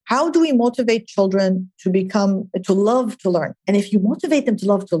How do we motivate children to love to learn? And if you motivate them to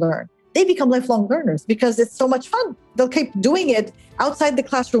love to learn, they become lifelong learners because it's so much fun. They'll keep doing it outside the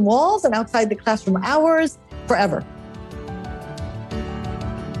classroom walls and outside the classroom hours forever.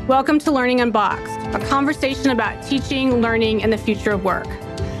 Welcome to Learning Unboxed, a conversation about teaching, learning, and the future of work.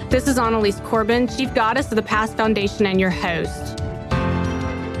 This is Annalise Corbin, Chief Goddess of the Past Foundation and your host.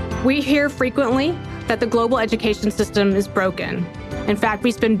 We hear frequently that the global education system is broken. In fact,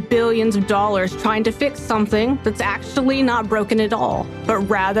 we spend billions of dollars trying to fix something that's actually not broken at all, but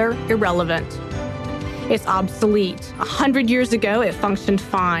rather irrelevant. It's obsolete. 100 years ago, it functioned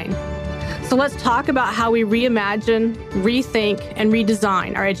fine. So let's talk about how we reimagine, rethink, and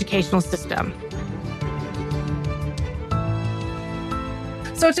redesign our educational system.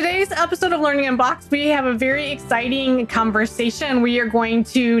 So today's episode of Learning Unboxed, we have a very exciting conversation. We are going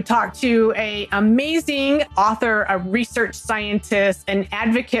to talk to an amazing author, a research scientist, an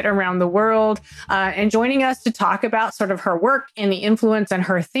advocate around the world, and joining us to talk about sort of her work and the influence and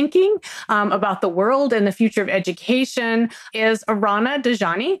her thinking about the world and the future of education is Rana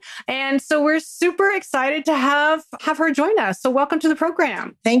Dajani. And so we're super excited to have her join us. So welcome to the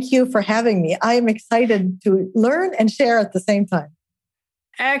program. Thank you for having me. I am excited to learn and share at the same time.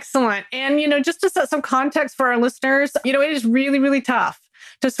 Excellent. And, just to set some context for our listeners, it is really, really tough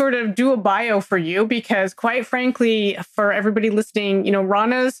to sort of do a bio for you because quite frankly, for everybody listening,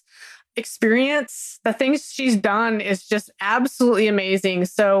 Rana's experience, the things she's done is just absolutely amazing.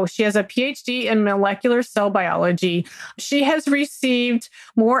 So she has a PhD in molecular cell biology. She has received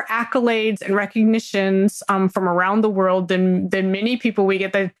more accolades and recognitions from around the world than many people we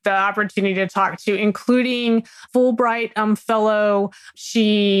get the opportunity to talk to, including Fulbright Fellow.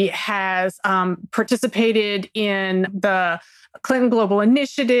 She has participated in the Clinton Global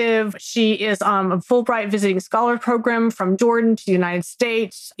Initiative. She is a Fulbright Visiting Scholar Program from Jordan to the United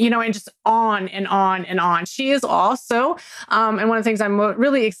States, and just on and on and on. She is also, and one of the things I'm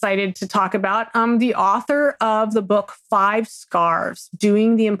really excited to talk about, the author of the book, 5 Scarves,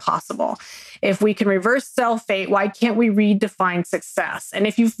 Doing the Impossible. If we can reverse self-fate, why can't we redefine success? And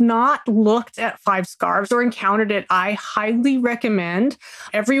if you've not looked at 5 Scarves or encountered it, I highly recommend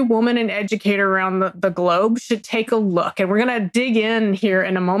every woman and educator around the globe should take a look. And we're going to dig in here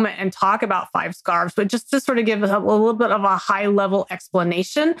in a moment and talk about 5 Scarves, but just to sort of give a little bit of a high-level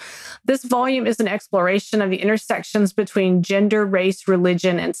explanation, this volume is an exploration of the intersections between gender, race,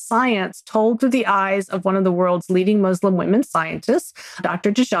 religion, and science told through the eyes of one of the world's leading Muslim women scientists,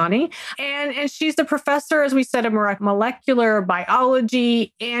 Dr. Dajani. And she's a professor, as we said, of molecular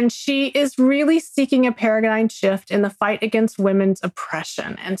biology, and she is really seeking a paradigm shift in the fight against women's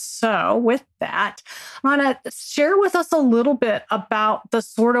oppression. And so with that, Rana, share with us a little bit about the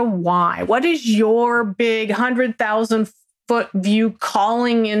sort of why. What is your big 100,000-foot view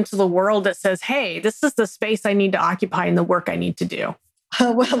calling into the world that says, hey, this is the space I need to occupy and the work I need to do?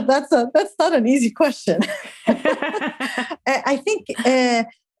 Well, that's not an easy question. I think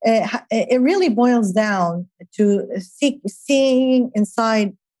it really boils down to seeing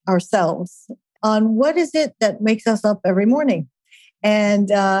inside ourselves on what is it that makes us up every morning, and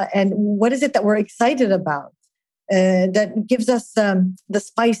what is it that we're excited about, that gives us the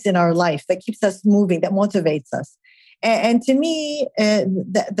spice in our life, that keeps us moving, that motivates us. And to me,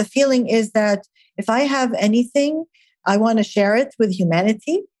 the feeling is that if I have anything, I want to share it with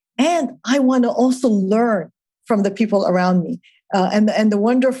humanity, and I want to also learn from the people around me and the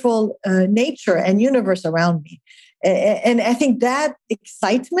wonderful nature and universe around me. And I think that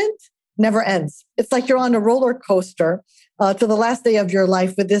excitement never ends. It's like you're on a roller coaster to the last day of your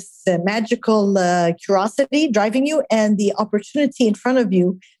life with this magical curiosity driving you and the opportunity in front of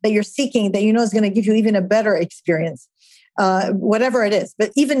you that you're seeking that is going to give you even a better experience, whatever it is.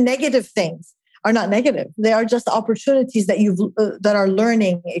 But even negative things are not negative. They are just opportunities that are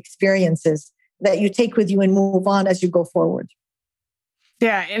learning experiences that you take with you and move on as you go forward.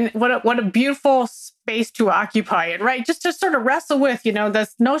 Yeah, and what a beautiful space to occupy it, right? Just to sort of wrestle with,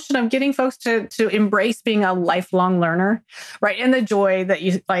 this notion of getting folks to embrace being a lifelong learner, right? And the joy that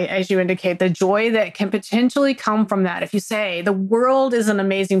you, like, as you indicate, the joy that can potentially come from that. If you say the world is an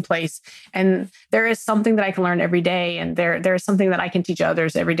amazing place and there is something that I can learn every day, and there is something that I can teach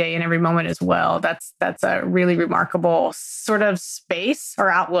others every day and every moment as well. That's a really remarkable sort of space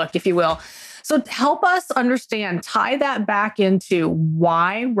or outlook, if you will. So help us understand, tie that back into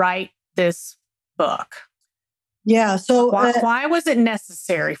why write this book? Yeah. So why was it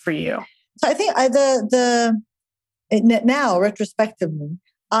necessary for you? So I think now retrospectively,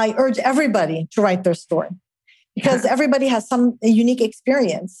 I urge everybody to write their story because everybody has some unique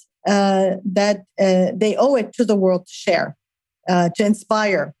experience that they owe it to the world to share, to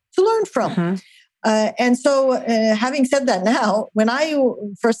inspire, to learn from. And so having said that now, when I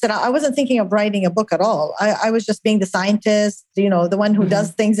first said I wasn't thinking of writing a book at all. I was just being the scientist, the one who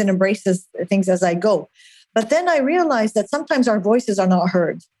does things and embraces things as I go. But then I realized that sometimes our voices are not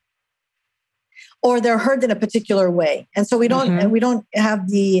heard, or they're heard in a particular way. And so we don't have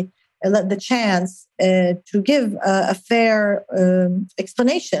the chance to give a fair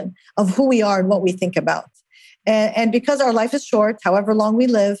explanation of who we are and what we think about. And because our life is short, however long we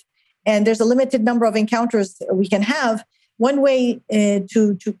live, and there's a limited number of encounters we can have, one way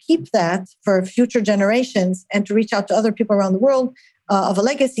to keep that for future generations and to reach out to other people around the world of a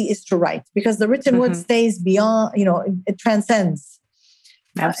legacy is to write, because the written word stays beyond, it transcends.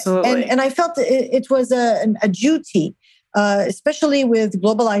 Absolutely. And I felt it was a duty, especially with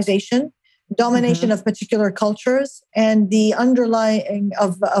globalization, domination of particular cultures, and the underlying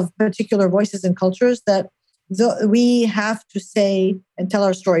of particular voices and cultures, that we have to say and tell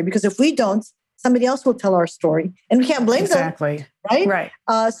our story, because if we don't, somebody else will tell our story, and we can't blame them. Right.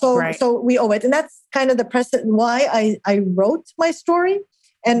 So we owe it, and that's kind of the precedent why I wrote my story,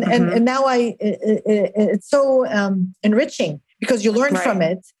 and now it's so enriching, because you learn from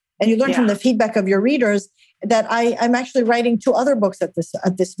it, and you learn from the feedback of your readers, that I'm actually writing 2 other books at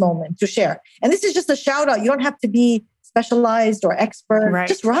this moment to share. And this is just a shout out. You don't have to be specialized or expert.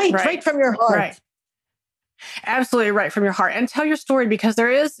 Just write from your heart. Absolutely right from your heart, and tell your story, because there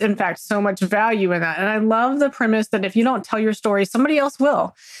is, in fact, so much value in that. And I love the premise that if you don't tell your story, somebody else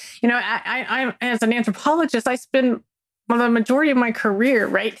will. I as an anthropologist, I spend the majority of my career,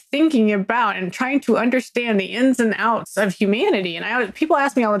 thinking about and trying to understand the ins and outs of humanity. And people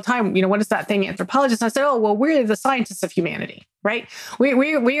ask me all the time, what is that thing, anthropologist? And I say, oh, well, we're the scientists of humanity, right?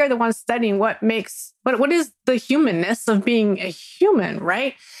 We are the ones studying what is the humanness of being a human,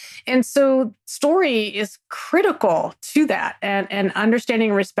 right? And so story is critical to that, and understanding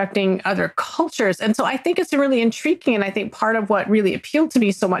and respecting other cultures. And so I think it's really intriguing. And I think part of what really appealed to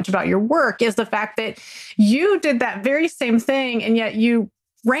me so much about your work is the fact that you did that very same thing, and yet you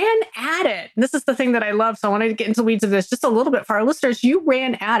ran at it. And this is the thing that I love. So I wanted to get into the weeds of this just a little bit for our listeners. You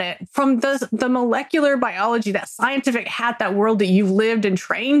ran at it from the molecular biology, that scientific hat, that world that you lived and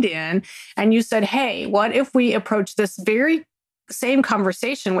trained in. And you said, hey, what if we approach this very same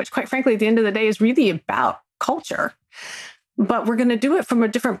conversation, which quite frankly, at the end of the day, is really about culture, but we're going to do it from a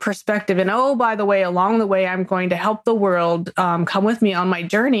different perspective. And oh, by the way, along the way, I'm going to help the world come with me on my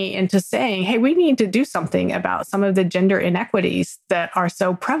journey into saying, hey, we need to do something about some of the gender inequities that are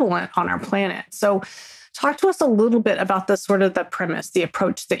so prevalent on our planet. So talk to us a little bit about the premise, the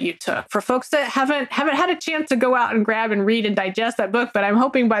approach that you took, for folks that haven't had a chance to go out and grab and read and digest that book. But I'm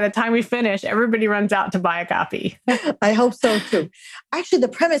hoping by the time we finish, everybody runs out to buy a copy. I hope so too. Actually, the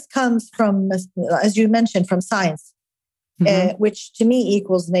premise comes from, as you mentioned, from science, which to me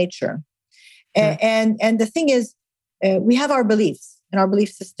equals nature. And the thing is, we have our beliefs and our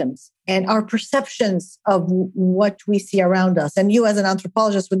belief systems and our perceptions of what we see around us. And you, as an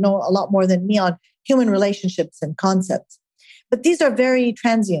anthropologist, would know a lot more than me on human relationships and concepts. But these are very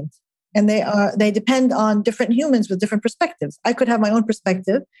transient, and they depend on different humans with different perspectives. I could have my own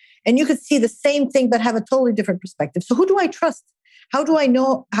perspective, and you could see the same thing but have a totally different perspective. So who do I trust? How do I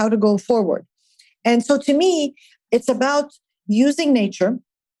know how to go forward? And so to me, it's about using nature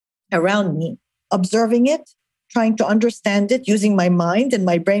around me, observing it, trying to understand it, using my mind and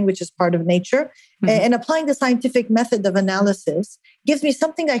my brain, which is part of nature, and applying the scientific method of analysis gives me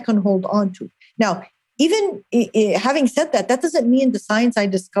something I can hold on to. Now, even having said that, that doesn't mean the science I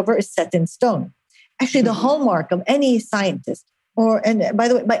discover is set in stone. Actually, the hallmark of any scientist, and by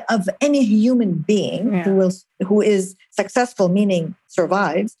the way, of any human being who is successful, meaning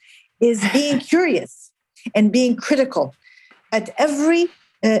survives, is being curious and being critical at every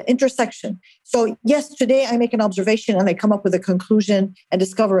intersection. So yes, today I make an observation and I come up with a conclusion and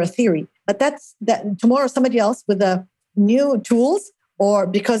discover a theory. But that tomorrow somebody else with new tools, or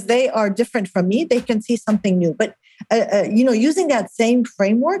because they are different from me, they can see something new. But using that same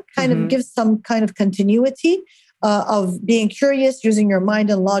framework kind of gives some kind of continuity of being curious, using your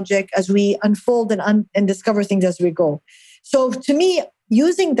mind and logic as we unfold and discover things as we go. So to me,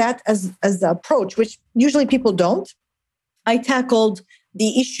 using that as the approach, which usually people don't, I tackled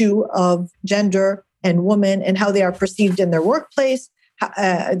the issue of gender and women and how they are perceived in their workplace,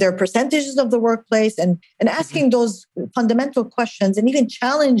 their percentages of the workplace, and asking those fundamental questions and even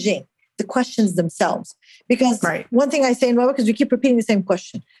challenging the questions themselves. Because one thing I say in my work is we keep repeating the same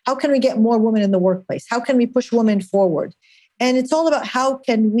question. How can we get more women in the workplace? How can we push women forward? And it's all about how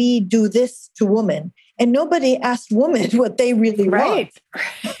can we do this to women? And nobody asked women what they really want.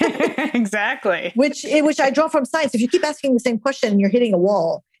 Exactly. Which I draw from science. If you keep asking the same question, you're hitting a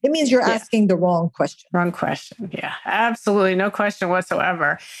wall. it means you're asking the wrong question. Wrong question. Yeah, absolutely. No question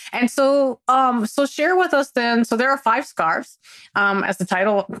whatsoever. And so share with us then. So there are 5 scarves, as the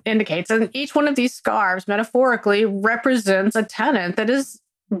title indicates, and each one of these scarves metaphorically represents a tenet that is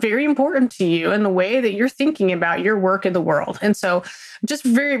very important to you in the way that you're thinking about your work in the world. And so just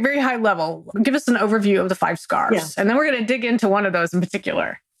very, very high level, give us an overview of the 5 scarves. Yeah. And then we're going to dig into one of those in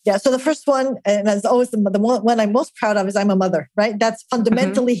particular. Yeah. So the first one, and as always, the one I'm most proud of is I'm a mother, right? That's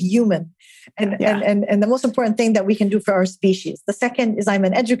fundamentally human. And the most important thing that we can do for our species. The second is I'm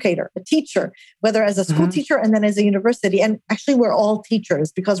an educator, a teacher, whether as a school teacher and then as a university. And actually, we're all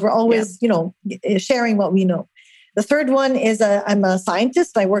teachers because we're always, sharing what we know. The third one is I'm a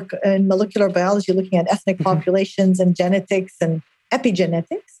scientist. I work in molecular biology, looking at ethnic populations and genetics and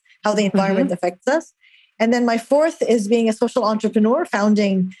epigenetics, how the environment affects us. And then my fourth is being a social entrepreneur,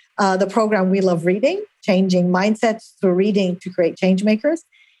 founding the program We Love Reading, changing mindsets through reading to create change makers.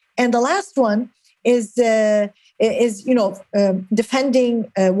 And the last one is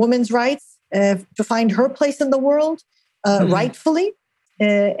defending women's rights to find her place in the world rightfully,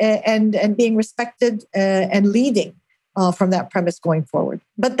 and being respected and leading from that premise going forward.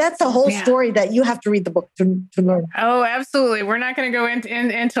 But that's a whole story that you have to read the book to learn. Oh, absolutely. We're not going to go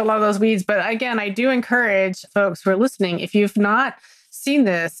into a lot of those weeds. But again, I do encourage folks who are listening, if you've not seen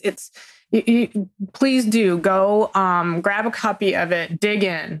this, please do go grab a copy of it, dig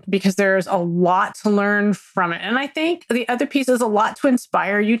in, because there's a lot to learn from it. And I think the other piece is a lot to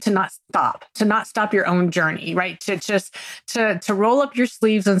inspire you to not stop your own journey, right? To roll up your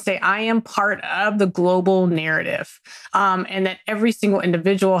sleeves and say, I am part of the global narrative, and that every single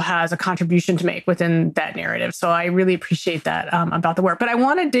individual has a contribution to make within that narrative. So I really appreciate that about the work. But I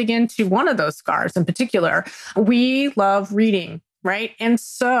want to dig into one of those scarves in particular. We love reading. Right. And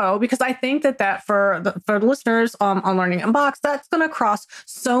so, because I think that for the listeners on Learning Unboxed, that's going to cross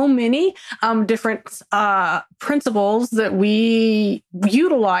so many different principles that we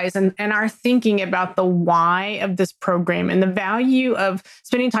utilize and are thinking about the why of this program and the value of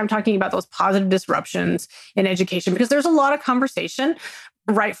spending time talking about those positive disruptions in education, because there's a lot of conversation,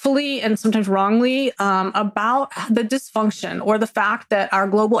 rightfully and sometimes wrongly, about the dysfunction or the fact that our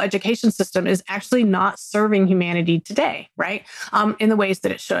global education system is actually not serving humanity today, right? In the ways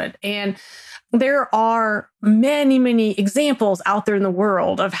that it should. And there are many, many examples out there in the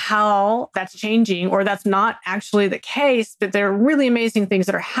world of how that's changing, or that's not actually the case, but there are really amazing things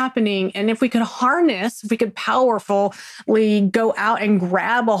that are happening. And if we could powerfully go out and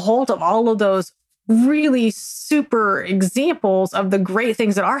grab a hold of all of those really super examples of the great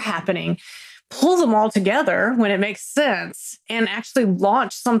things that are happening, pull them all together when it makes sense, and actually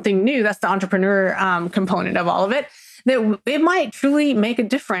launch something new. That's the entrepreneur component of all of it, that it might truly make a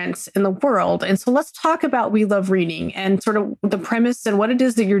difference in the world. And so let's talk about We Love Reading and sort of the premise and what it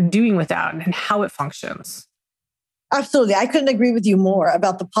is that you're doing with that and how it functions. Absolutely. I couldn't agree with you more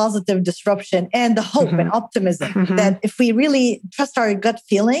about the positive disruption and the hope and optimism that if we really trust our gut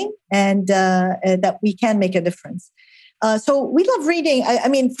feeling and that we can make a difference. So We Love Reading. I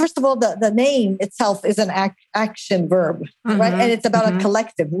mean, first of all, the name itself is an action verb, right? And it's about a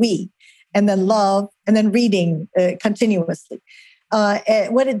collective, we, and then love, and then reading continuously.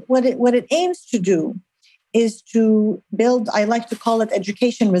 What it aims to do is to build, I like to call it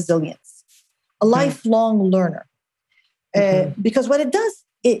education resilience, a lifelong learner. Because what it does,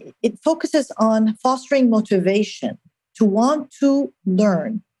 it focuses on fostering motivation to want to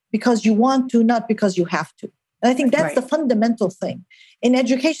learn because you want to, not because you have to. And I think that's the fundamental thing. In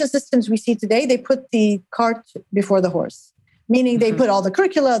education systems we see today, they put the cart before the horse, meaning they put all the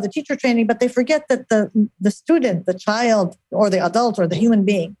curricula, the teacher training, but they forget that the student, the child, or the adult, or the human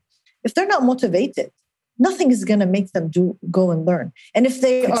being, if they're not motivated, nothing is going to make them go and learn. And if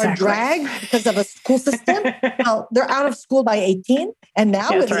they are dragged because of a school system, well, they're out of school by 18. And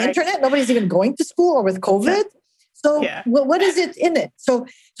now with the internet, nobody's even going to school, or with COVID. So what is it in it? So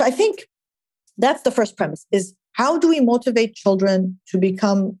I think that's the first premise, is how do we motivate children to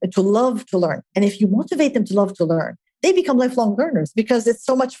love to learn? And if you motivate them to love to learn, they become lifelong learners because it's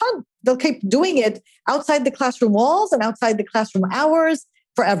so much fun. They'll keep doing it outside the classroom walls and outside the classroom hours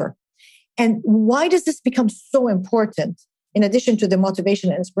forever. And why does this become so important, in addition to the motivation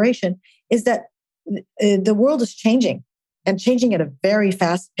and inspiration, is that the world is changing, and changing at a very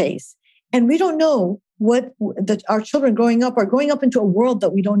fast pace. And we don't know that our children are growing up into a world that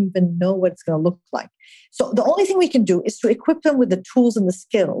we don't even know what it's going to look like. So the only thing we can do is to equip them with the tools and the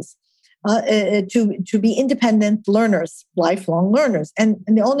skills to be independent learners, lifelong learners. And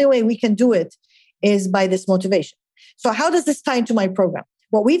the only way we can do it is by this motivation. So how does this tie into my program?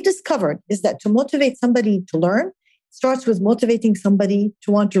 What we've discovered is that to motivate somebody to learn, starts with motivating somebody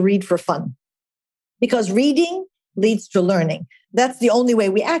to want to read for fun. Because reading leads to learning. That's the only way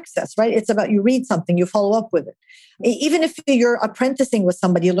we access, right? It's about you read something, you follow up with it. Even if you're apprenticing with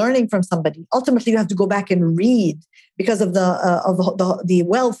somebody, learning from somebody, ultimately you have to go back and read because of the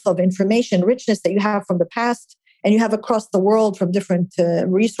wealth of information, richness that you have from the past and you have across the world from different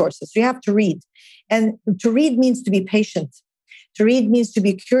resources. So you have to read. And to read means to be patient. To read means to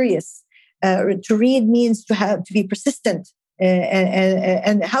be curious. To read means to be persistent.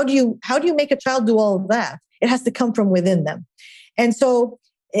 And how do you make a child do all of that? It has to come from within them. And so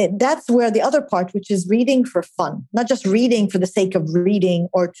that's where the other part, which is reading for fun, not just reading for the sake of reading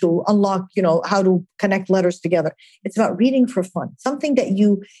or to unlock, how to connect letters together. It's about reading for fun, something that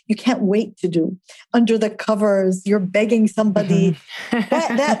you can't wait to do. Under the covers, you're begging somebody,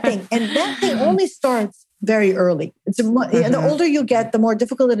 that thing. And that thing only starts very early. And the older you get, the more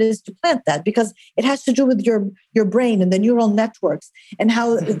difficult it is to plant that because it has to do with your brain and the neural networks and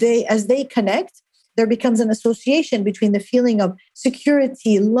how as they connect, there becomes an association between the feeling of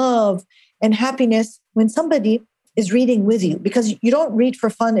security, love, and happiness when somebody is reading with you. Because you don't read for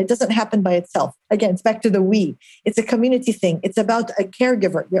fun. It doesn't happen by itself. Again, it's back to the we. It's a community thing. It's about a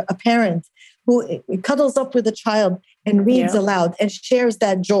caregiver, a parent who cuddles up with a child and reads aloud and shares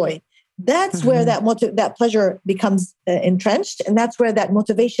that joy. That's where that pleasure becomes entrenched. And that's where that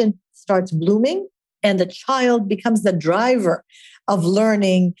motivation starts blooming. And the child becomes the driver of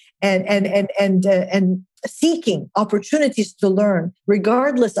learning and seeking opportunities to learn,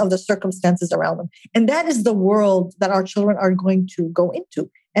 regardless of the circumstances around them. And that is the world that our children are going to go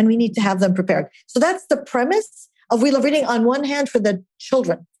into. And we need to have them prepared. So that's the premise of Wheel of Reading on one hand for the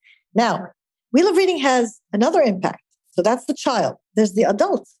children. Now, Wheel of Reading has another impact. So that's the child. There's the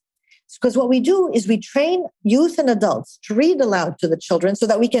adults. Because what we do is we train youth and adults to read aloud to the children so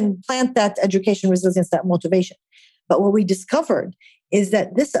that we can plant that education, resilience, that motivation. But what we discovered is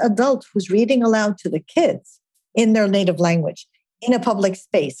that this adult who's reading aloud to the kids in their native language, in a public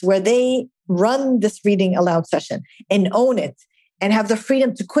space where they run this reading aloud session and own it and have the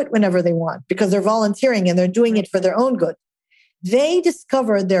freedom to quit whenever they want because they're volunteering and they're doing it for their own good, they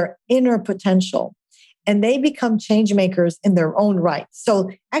discover their inner potential. And they become change makers in their own right. So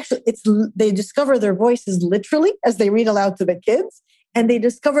actually, they discover their voices literally as they read aloud to the kids, and they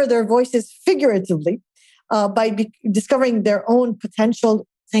discover their voices figuratively by discovering their own potential,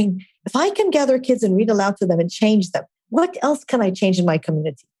 saying, if I can gather kids and read aloud to them and change them, what else can I change in my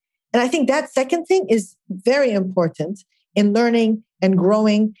community? And I think that second thing is very important in learning and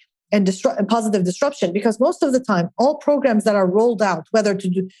growing and positive disruption, because most of the time, all programs that are rolled out, whether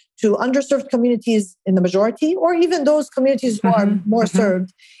to underserved communities in the majority, or even those communities who are more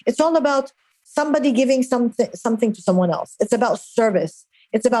served, it's all about somebody giving something to someone else. It's about service.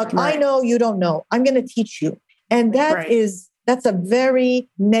 It's about, I know, you don't know. I'm going to teach you. And that's a very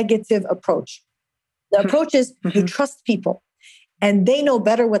negative approach. The approach is you trust people and they know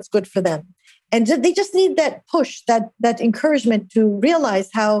better what's good for them. And they just need that push, that encouragement to realize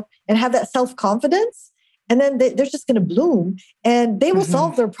how and have that self-confidence. And then they're just going to bloom and they will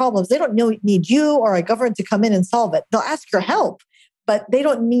solve their problems. They don't need you or a government to come in and solve it. They'll ask your help, but they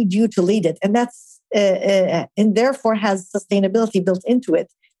don't need you to lead it. And that's and therefore has sustainability built into it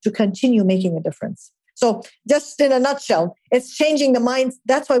to continue making a difference. So just in a nutshell, it's changing the minds.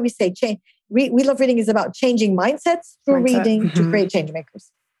 That's why we say change. We Love Reading is about changing mindsets through reading to create change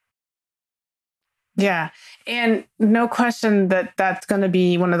makers. Yeah. And no question that that's going to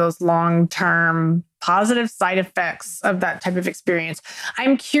be one of those long-term positive side effects of that type of experience.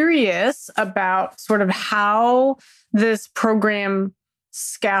 I'm curious about sort of how this program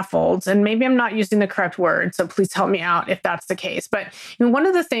scaffolds, and maybe I'm not using the correct word, so please help me out if that's the case. But one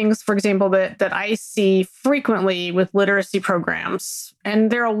of the things, for example, that I see frequently with literacy programs,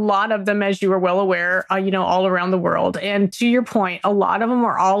 and there are a lot of them, as you are well aware, all around the world. And to your point, a lot of them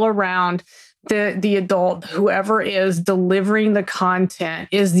are all around the adult, whoever is delivering the content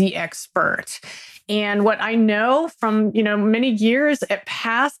is the expert. And what I know from, many years at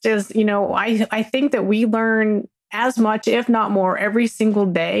past is, I think that we learn as much, if not more, every single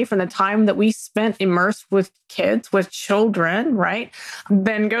day from the time that we spent immersed with kids, with children, right?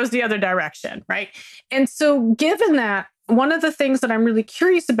 Then goes the other direction, right? And so given that, one of the things that I'm really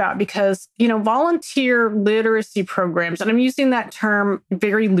curious about, because, volunteer literacy programs, and I'm using that term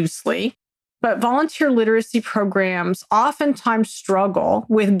very loosely, but volunteer literacy programs oftentimes struggle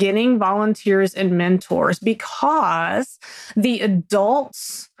with getting volunteers and mentors because the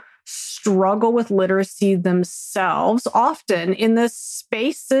adults struggle with literacy themselves, often in the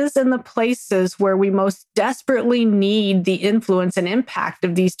spaces and the places where we most desperately need the influence and impact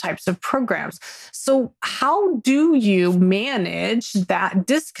of these types of programs. So how do you manage that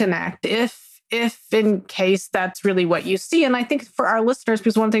disconnect if in case that's really what you see? And I think for our listeners,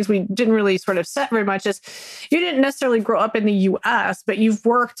 because one of the things we didn't really sort of set very much is you didn't necessarily grow up in the US, but you've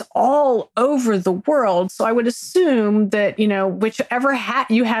worked all over the world. So I would assume that, whichever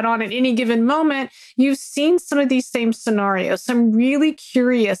hat you had on at any given moment, you've seen some of these same scenarios. So I'm really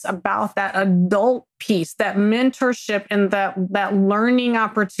curious about that adult piece, that mentorship and that learning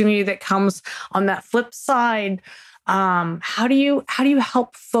opportunity that comes on that flip side. How do you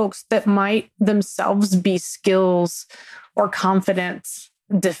help folks that might themselves be skills or confidence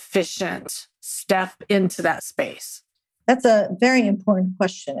deficient step into that space? That's a very important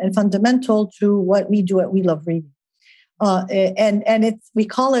question and fundamental to what we do at We Love Reading. And we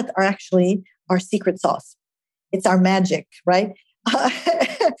call it our secret sauce. It's our magic, right?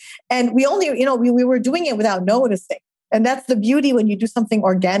 And we only, we were doing it without noticing. And that's the beauty when you do something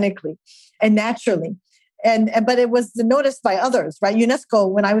organically and naturally. But it was noticed by others, right? UNESCO,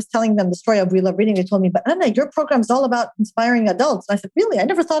 when I was telling them the story of We Love Reading, they told me, but Anna, your program is all about inspiring adults. And I said, really? I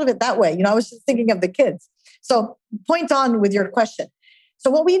never thought of it that way. I was just thinking of the kids. So point on with your question.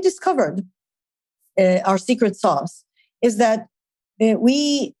 So what we discovered, our secret sauce, is that when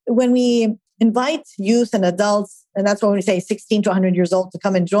we invite youth and adults, and that's when we say 16 to 100 years old to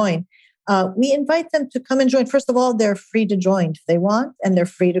come and join, we invite them to come and join. First of all, they're free to join if they want, and they're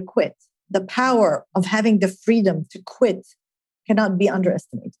free to quit. The power of having the freedom to quit cannot be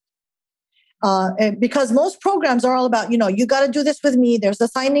underestimated. Because most programs are all about, you got to do this with me. There's a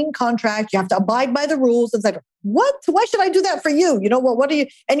signing contract. You have to abide by the rules. It's like, what? Why should I do that for you? What are you?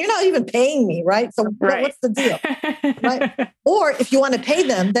 And you're not even paying me, right? So right. What's the deal? Right? Or if you want to pay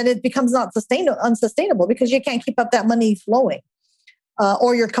them, then it becomes unsustainable because you can't keep up that money flowing,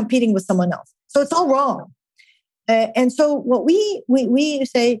 or you're competing with someone else. So it's all wrong. And so what we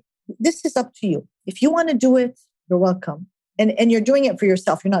say, this is up to you. If you want to do it, you're welcome. And you're doing it for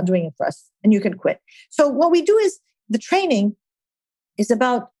yourself. You're not doing it for us. And you can quit. So what we do is the training is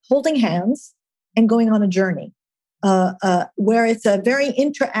about holding hands and going on a journey where it's a very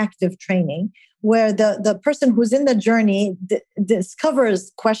interactive training where the person who's in the journey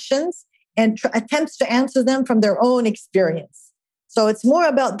discovers questions and attempts to answer them from their own experience. So it's more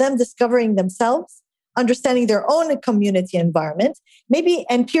about them discovering themselves, understanding their own community environment, maybe,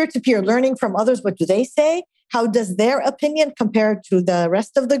 and peer-to-peer learning from others. What do they say? How does their opinion compare to the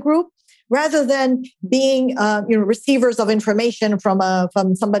rest of the group? Rather than being, receivers of information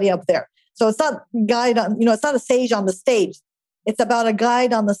from somebody up there. So it's not guide on, it's not a sage on the stage. It's about a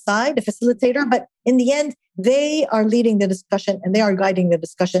guide on the side, a facilitator. But in the end, they are leading the discussion and they are guiding the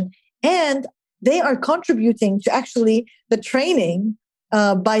discussion, and they are contributing to actually the training.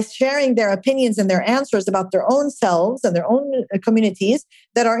 By sharing their opinions and their answers about their own selves and their own communities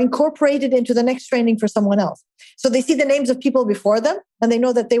that are incorporated into the next training for someone else. So they see the names of people before them and they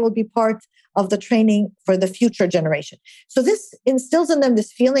know that they will be part of the training for the future generation. So this instills in them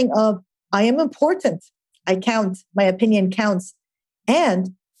this feeling of, I am important, I count, my opinion counts,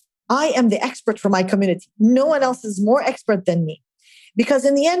 and I am the expert for my community. No one else is more expert than me. Because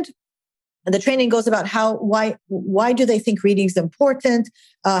in the end, and the training goes about why do they think reading is important?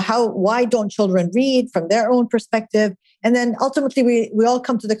 Why don't children read from their own perspective? And then ultimately we all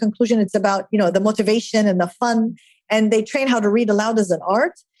come to the conclusion it's about, the motivation and the fun, and they train how to read aloud as an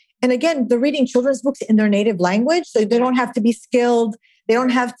art. And again, they're reading children's books in their native language. So they don't have to be skilled. They don't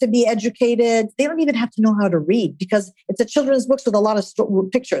have to be educated. They don't even have to know how to read because it's a children's books with a lot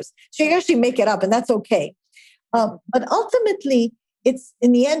of pictures. So you actually make it up and that's okay. But ultimately, it's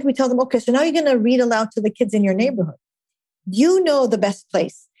in the end, we tell them, okay, so now you're going to read aloud to the kids in your neighborhood. You know the best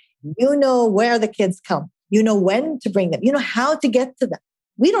place. You know where the kids come. You know when to bring them. You know how to get to them.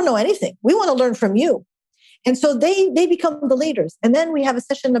 We don't know anything. We want to learn from you. And so they become the leaders. And then we have a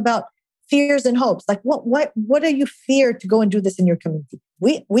session about fears and hopes. Like what do you fear to go and do this in your community?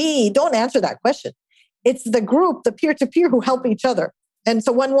 We don't answer that question. It's the group, the peer-to-peer who help each other. And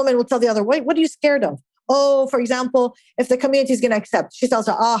so one woman will tell the other, wait, what are you scared of? Oh, for example, if the community is going to accept, she tells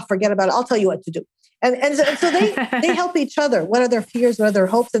her, forget about it. I'll tell you what to do. And so they help each other. What are their fears? What are their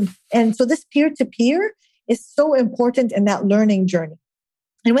hopes? And so this peer-to-peer is so important in that learning journey.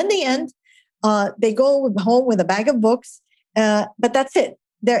 And when they end, they go home with a bag of books, but that's it.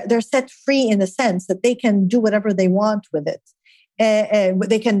 They're set free in the sense that they can do whatever they want with it.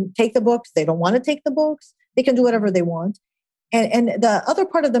 They can take the books. They don't want to take the books. They can do whatever they want. And the other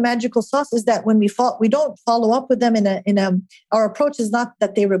part of the magical sauce is that when we don't follow up with them our approach is not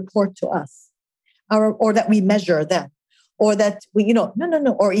that they report to us, or that we measure them, or that we, no,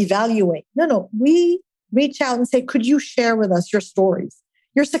 or evaluate. No, we reach out and say, could you share with us your stories,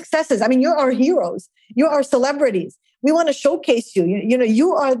 your successes? I mean, you're our heroes. You're our celebrities. We want to showcase you.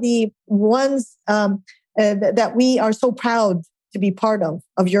 You are the ones that we are so proud to be part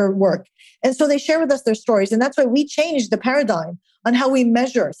of your work. And so they share with us their stories. And that's why we changed the paradigm on how we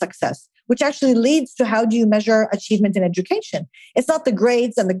measure success, which actually leads to how do you measure achievement in education. It's not the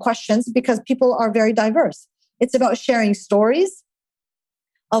grades and the questions, because people are very diverse. It's about sharing stories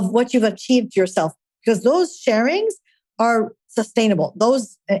of what you've achieved yourself, because those sharings are sustainable.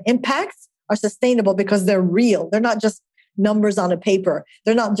 Those impacts are sustainable because they're real. They're not just numbers on a paper.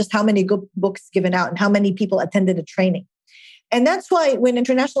 They're not just how many books given out and how many people attended a training. And that's why when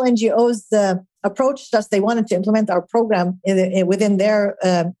international NGOs approached us, they wanted to implement our program within their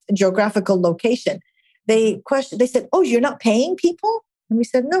geographical location. They said, "Oh, you're not paying people?" And we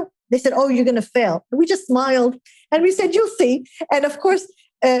said, "No." They said, "Oh, you're going to fail." And we just smiled and we said, "You'll see." And of course,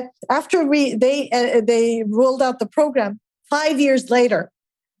 after they rolled out the program, 5 years later,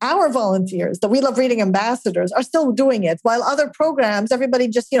 our volunteers, the We Love Reading ambassadors, are still doing it, while other programs, everybody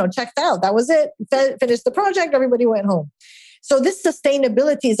just checked out. That was it. Finished the project. Everybody went home. So this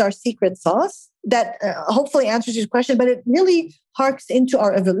sustainability is our secret sauce that hopefully answers your question, but it really harks into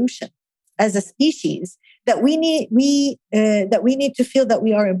our evolution as a species, that we need to feel that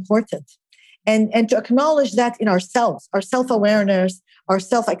we are important, and to acknowledge that in ourselves, our self-awareness, our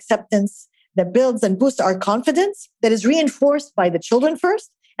self-acceptance that builds and boosts our confidence, that is reinforced by the children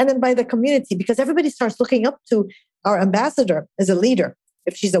first and then by the community, because everybody starts looking up to our ambassador as a leader.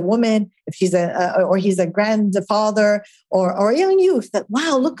 If she's a woman, if she's or he's a grandfather or a young youth, that,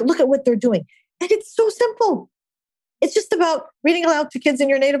 wow, look at what they're doing. And it's so simple. It's just about reading aloud to kids in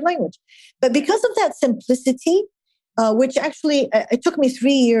your native language. But because of that simplicity, which actually, it took me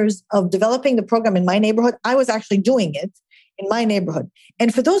 3 years of developing the program in my neighborhood. I was actually doing it in my neighborhood.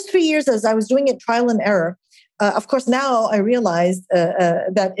 And for those 3 years, as I was doing it trial and error, of course, now I realized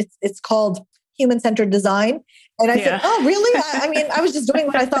that it's called human-centered design. And I said, "Oh, really?" I mean, I was just doing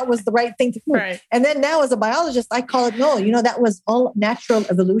what I thought was the right thing to do. Right. And then now as a biologist, I call it, no, that was all natural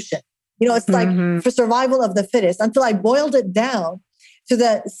evolution. It's like for survival of the fittest, until I boiled it down to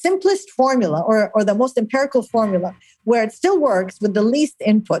the simplest formula or the most empirical formula where it still works with the least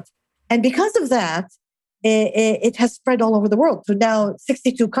input. And because of that, it has spread all over the world to now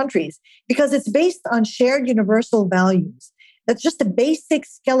 62 countries, because it's based on shared universal values. That's just a basic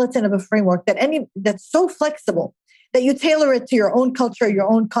skeleton of a framework that's so flexible that you tailor it to your own culture,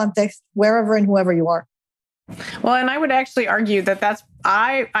 your own context, wherever and whoever you are. Well, and I would actually argue that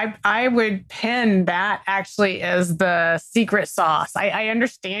I would pin that actually as the secret sauce. I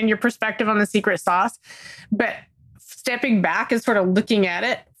understand your perspective on the secret sauce, but stepping back and sort of looking at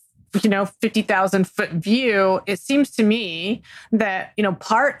it, 50,000 foot view, it seems to me that,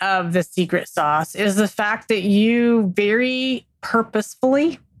 part of the secret sauce is the fact that you very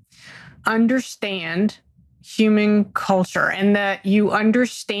purposefully understand human culture, and that you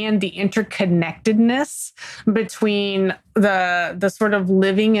understand the interconnectedness between the sort of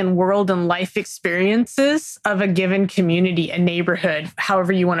living and world and life experiences of a given community, a neighborhood,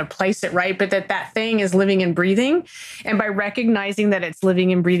 however you want to place it, right? But that thing is living and breathing. And by recognizing that it's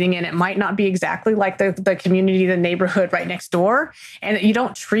living and breathing, and it might not be exactly like the community, the neighborhood right next door, and that you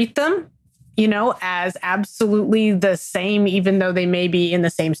don't treat them as absolutely the same, even though they may be in the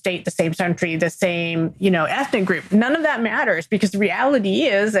same state, the same country, the same, ethnic group. None of that matters, because the reality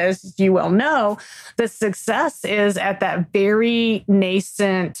is, as you well know, the success is at that very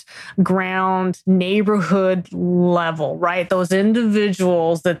nascent ground neighborhood level, right? Those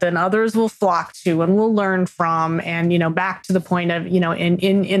individuals that then others will flock to and will learn from. And, back to the point of,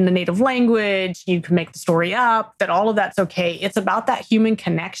 in the native language, you can make the story up, that all of that's okay. It's about that human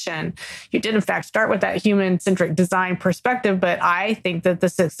connection. You did, in fact, start with that human-centric design perspective, but I think that the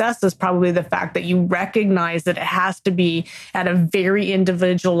success is probably the fact that you recognize that it has to be at a very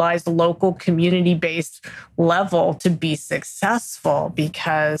individualized, local, community-based level to be successful,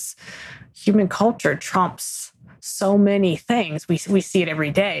 because human culture trumps so many things. We see it every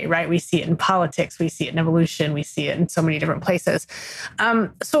day, right? We see it in politics, we see it in evolution, we see it in so many different places.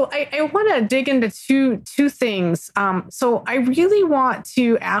 So I want to dig into two things. So I really want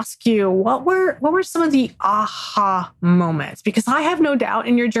to ask you, what were some of the aha moments? Because I have no doubt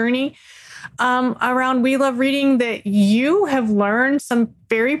in your journey around We Love Reading that you have learned some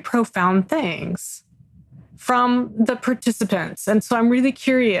very profound things from the participants. And so I'm really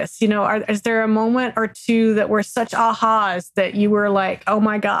curious, is there a moment or two that were such ahas that you were like, oh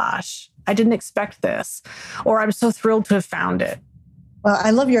my gosh, I didn't expect this, or I'm so thrilled to have found it? Well, I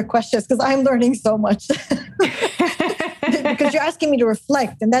love your questions because I'm learning so much. Because you're asking me to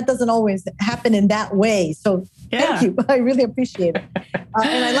reflect, and that doesn't always happen in that way. So thank you. I really appreciate it.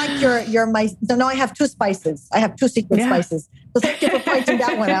 And I like so now I have two spices. I have two secret spices. So thank you for pointing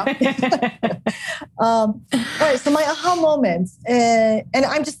that one out. All right. So my aha moments, and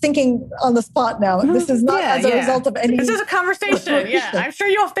I'm just thinking on the spot now. This is not as a result of any. This is a conversation. Yeah. I'm sure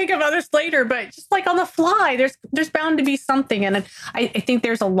you'll think of others later, but just like on the fly, there's bound to be something. And I think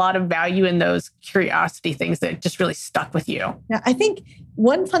there's a lot of value in those curiosity things that just really stuck with you. Yeah. I think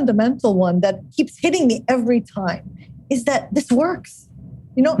one fundamental one that keeps hitting me every time is that this works.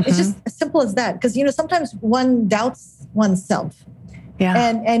 It's just as simple as that. Because, sometimes one doubts oneself. Yeah.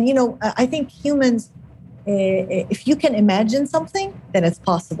 And I think humans, if you can imagine something, then it's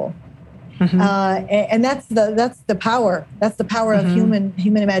possible. And that's the power. That's the power of human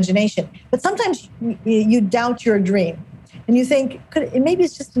imagination. But sometimes you doubt your dream and you think, maybe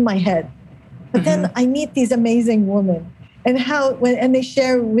it's just in my head. But then I meet these amazing women and they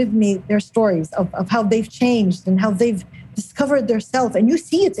share with me their stories of how they've changed and how they've discovered their self, and you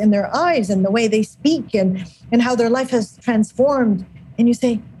see it in their eyes and the way they speak and how their life has transformed. And you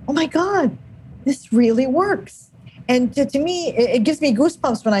say, oh my God, this really works. And to me, it gives me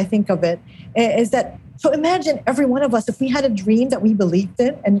goosebumps when I think of it, is that, so imagine every one of us, if we had a dream that we believed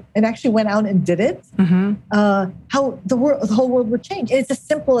in and actually went out and did it, how the whole world would change. And it's as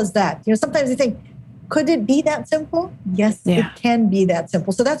simple as that. Sometimes you think, could it be that simple? Yes, it can be that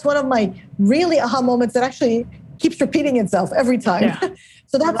simple. So that's one of my really aha moments that actually keeps repeating itself every time. Yeah.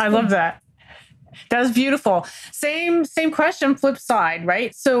 I love that. That was beautiful. Same question, flip side,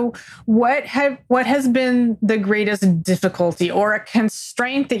 right? So what has been the greatest difficulty or a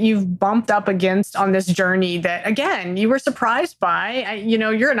constraint that you've bumped up against on this journey that, again, you were surprised by?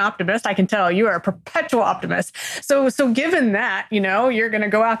 You're an optimist. I can tell you are a perpetual optimist. So given that, you're going to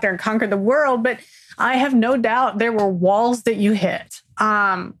go out there and conquer the world, but I have no doubt there were walls that you hit.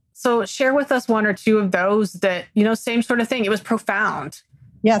 So share with us one or two of those that, same sort of thing. It was profound.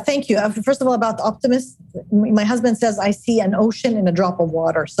 Yeah, thank you. First of all, about the optimist, my husband says, I see an ocean in a drop of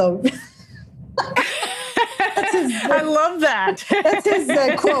water. So I love that. That's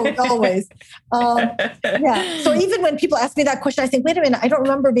his quote always. So even when people ask me that question, I think, wait a minute, I don't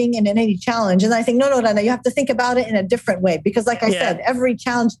remember being in any challenge. And I think, no, Rana, you have to think about it in a different way. Because like I said, every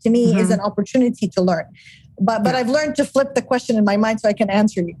challenge to me is an opportunity to learn. But I've learned to flip the question in my mind so I can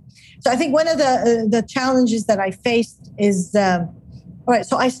answer you. So I think one of the challenges that I faced is, all right,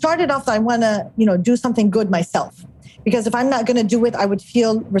 so I started off that I want to, do something good myself. Because if I'm not going to do it, I would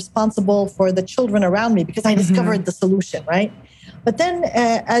feel responsible for the children around me because I discovered the solution, right? But then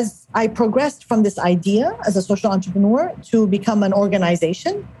as I progressed from this idea as a social entrepreneur to become an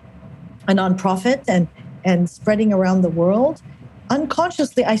organization, a nonprofit, and spreading around the world,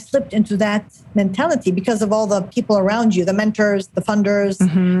 unconsciously, I slipped into that mentality because of all the people around you, the mentors, the funders,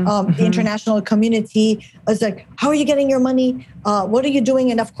 the international community. I was like, how are you getting your money? What are you doing?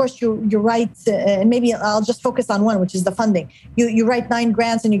 And of course, you write, and maybe I'll just focus on one, which is the funding. You write 9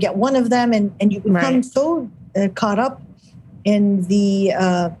 grants and you get one of them, and you become so caught up in these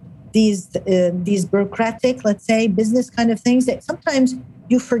bureaucratic, let's say, business kind of things that sometimes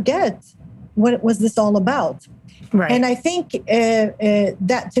you forget what was this all about. Right. And I think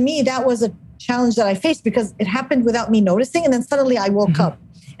that to me, that was a challenge that I faced because it happened without me noticing. And then suddenly I woke up.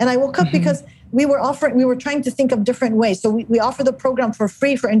 And I woke up because we were trying to think of different ways. So we offer the program for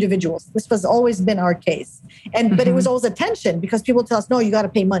free for individuals. This has always been our case. But it was always a tension because people tell us, no, you got to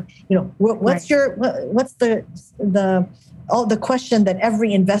pay money. What's the question that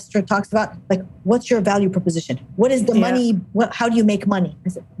every investor talks about? Like, what's your value proposition? What is the money? How do you make money? I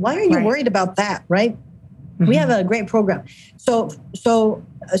said, why are you worried about that? Right. We have a great program. So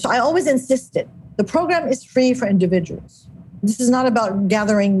I always insisted the program is free for individuals. This is not about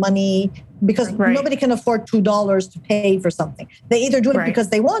gathering money because nobody can afford $2 to pay for something. They either do it because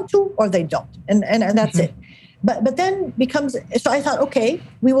they want to or they don't. And that's it. But then so I thought, okay,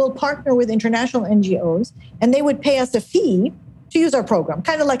 we will partner with international NGOs and they would pay us a fee to use our program,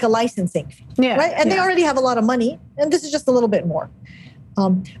 kind of like a licensing fee. Right? And they already have a lot of money. And this is just a little bit more.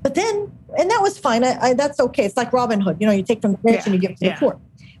 But then, and that was fine. That's okay. It's like Robin Hood. You take from the rich and you give to the poor.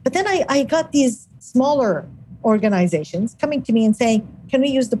 But then I got these smaller organizations coming to me and saying, can we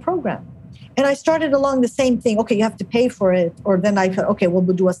use the program? And I started along the same thing. Okay, you have to pay for it. Or then I thought, okay, we'll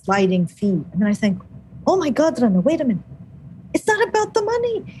do a sliding fee. And then I think, oh my God, Rana, wait a minute. It's not about the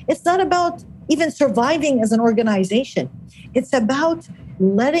money. It's not about, even surviving as an organization. It's about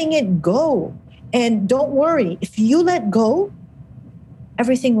letting it go. And don't worry, if you let go,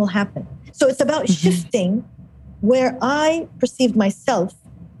 everything will happen. So it's about shifting where I perceived myself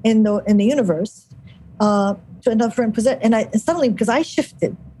in the universe to a different position. And suddenly, because I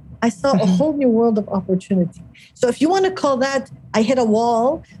shifted, I saw a whole new world of opportunity. So if you want to call that, I hit a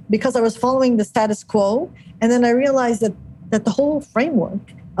wall because I was following the status quo. And then I realized that the whole framework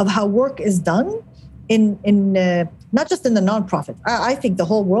of how work is done in not just in the nonprofit, I think the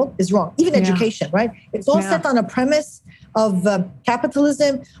whole world is wrong. Even education, right? It's all set on a premise of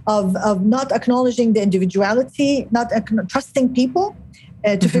capitalism, of not acknowledging the individuality, not trusting people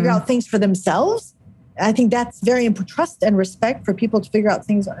to figure out things for themselves. I think that's very important. Trust and respect for people to figure out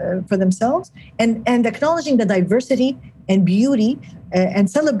things for themselves, and acknowledging the diversity and beauty and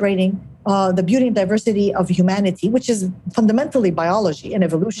celebrating the beauty and diversity of humanity, which is fundamentally biology and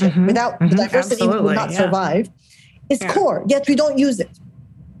evolution. Without the diversity, we would not survive. It's core, yet we don't use it.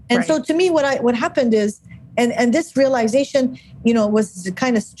 And so to me, what happened is, and this realization, was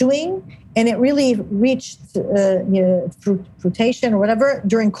kind of stewing, and it really reached fruition or whatever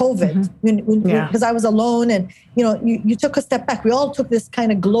during COVID, because I was alone, and you took a step back. We all took this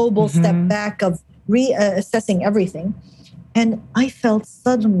kind of global step back of reassessing everything, and I felt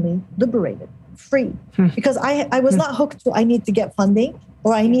suddenly liberated, free, because I was not hooked to I need to get funding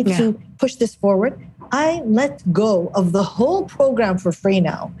or I need to push this forward. I let go of the whole program for free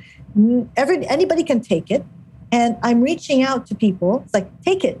now. Anybody can take it. And I'm reaching out to people. It's like,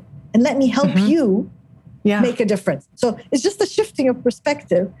 take it and let me help you make a difference. So it's just a shifting of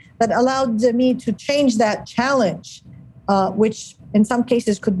perspective that allowed me to change that challenge, which in some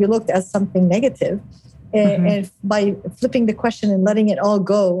cases could be looked as something negative. And by flipping the question and letting it all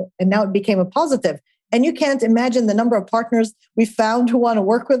go, and now it became a positive. And you can't imagine the number of partners we found who want to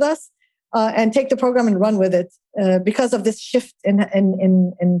work with us and take the program and run with it because of this shift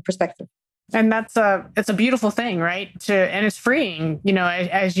in perspective. And it's a beautiful thing, right? And it's freeing,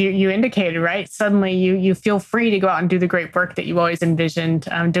 as you indicated, right? Suddenly you feel free to go out and do the great work that you always envisioned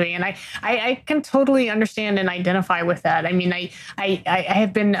doing. And I can totally understand and identify with that. I mean, I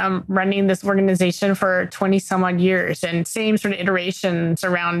have been running this organization for 20 some odd years, and same sort of iterations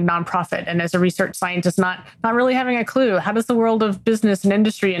around nonprofit. And as a research scientist, not really having a clue, how does the world of business and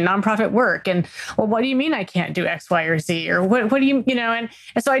industry and nonprofit work? And well, what do you mean I can't do X, Y, or Z? Or what do you, and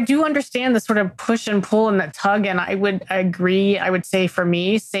so I do understand the sort of push and pull and that tug. And I would agree, I would say for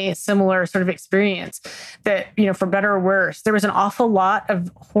me, a similar sort of experience that, for better or worse, there was an awful lot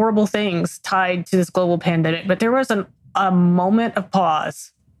of horrible things tied to this global pandemic, but there was a moment of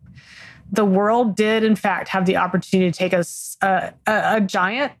pause. The world did, in fact, have the opportunity to take a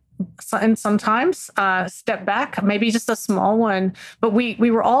giant and sometimes step back, maybe just a small one, but we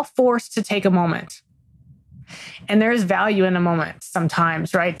were all forced to take a moment. And there is value in a moment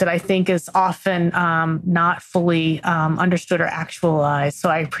sometimes, right, that I think is often not fully understood or actualized. So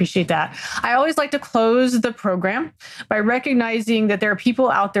I appreciate that. I always like to close the program by recognizing that there are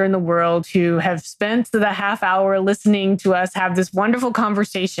people out there in the world who have spent the half hour listening to us have this wonderful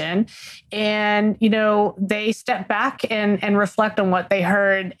conversation. And, they step back and reflect on what they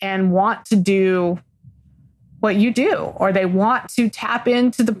heard and want to do what you do, or they want to tap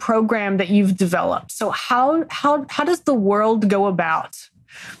into the program that you've developed. So how does the world go about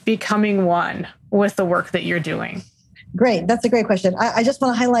becoming one with the work that you're doing? Great. That's a great question. I just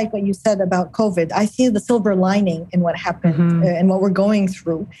want to highlight what you said about COVID. I see the silver lining in what happened and what we're going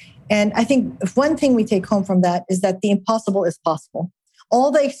through. And I think if one thing we take home from that is that the impossible is possible.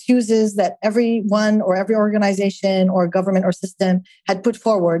 All the excuses that everyone or every organization or government or system had put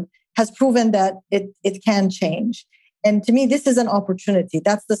forward has proven that it can change. And to me, this is an opportunity.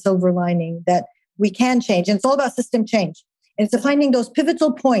 That's the silver lining, that we can change. And it's all about system change. And it's finding those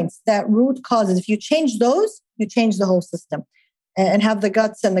pivotal points, that root causes. If you change those, you change the whole system, and have the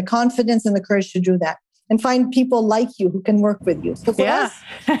guts and the confidence and the courage to do that. And find people like you who can work with you. So for us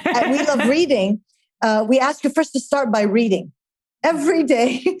at We Love Reading, we ask you first to start by reading. Every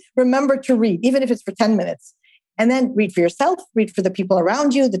day, remember to read, even if it's for 10 minutes. And then read for yourself, read for the people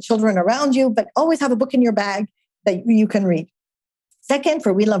around you, the children around you, but always have a book in your bag that you can read. Second,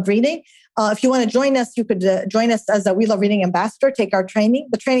 for We Love Reading, if you want to join us, you could join us as a We Love Reading ambassador, take our training.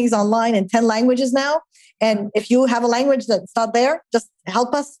 The training is online in 10 languages now. And if you have a language that's not there, just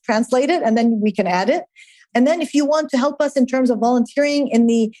help us translate it, and then we can add it. And then if you want to help us in terms of volunteering in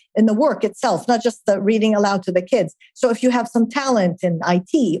the work itself, not just the reading aloud to the kids. So if you have some talent in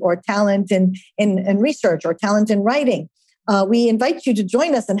IT or talent in research or talent in writing, we invite you to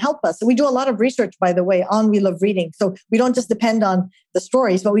join us and help us. We do a lot of research, by the way, on We Love Reading. So we don't just depend on the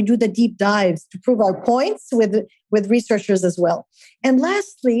stories, but we do the deep dives to prove our points with researchers as well. And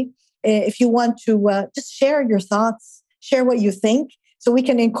lastly, if you want to just share your thoughts, share what you think, so we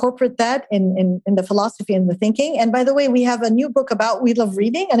can incorporate that in the philosophy and the thinking. And by the way, we have a new book about We Love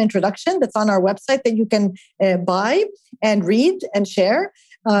Reading, an introduction that's on our website that you can buy and read and share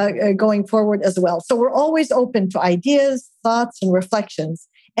going forward as well. So we're always open to ideas, thoughts, and reflections.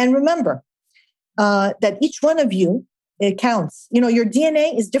 And remember that each one of you, it counts. You know, your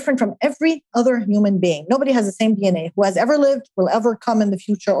DNA is different from every other human being. Nobody has the same DNA who has ever lived, will ever come in the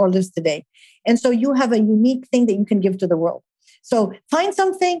future, or lives today. And so you have a unique thing that you can give to the world. So find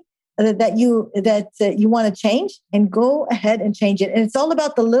something that you want to change and go ahead and change it. And it's all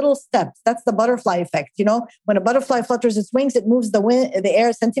about the little steps. That's the butterfly effect. You know, when a butterfly flutters its wings, it moves the air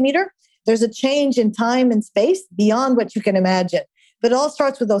a centimeter. There's a change in time and space beyond what you can imagine. But it all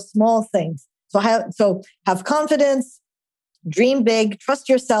starts with those small things. So have confidence, dream big, trust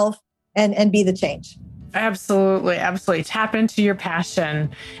yourself, and be the change. Absolutely. Absolutely. Tap into your passion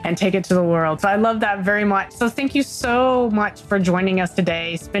and take it to the world. So I love that very much. So thank you so much for joining us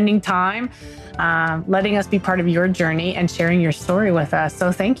today, spending time, letting us be part of your journey and sharing your story with us.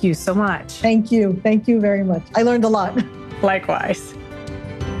 So thank you so much. Thank you. Thank you very much. I learned a lot. Likewise.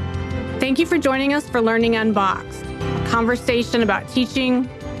 Thank you for joining us for Learning Unboxed, a conversation about teaching,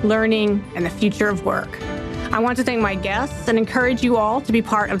 learning, and the future of work. I want to thank my guests and encourage you all to be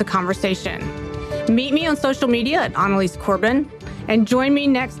part of the conversation. Meet me on social media at Annalise Corbin and join me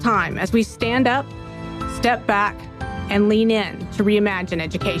next time as we stand up, step back, and lean in to reimagine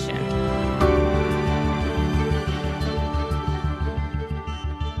education.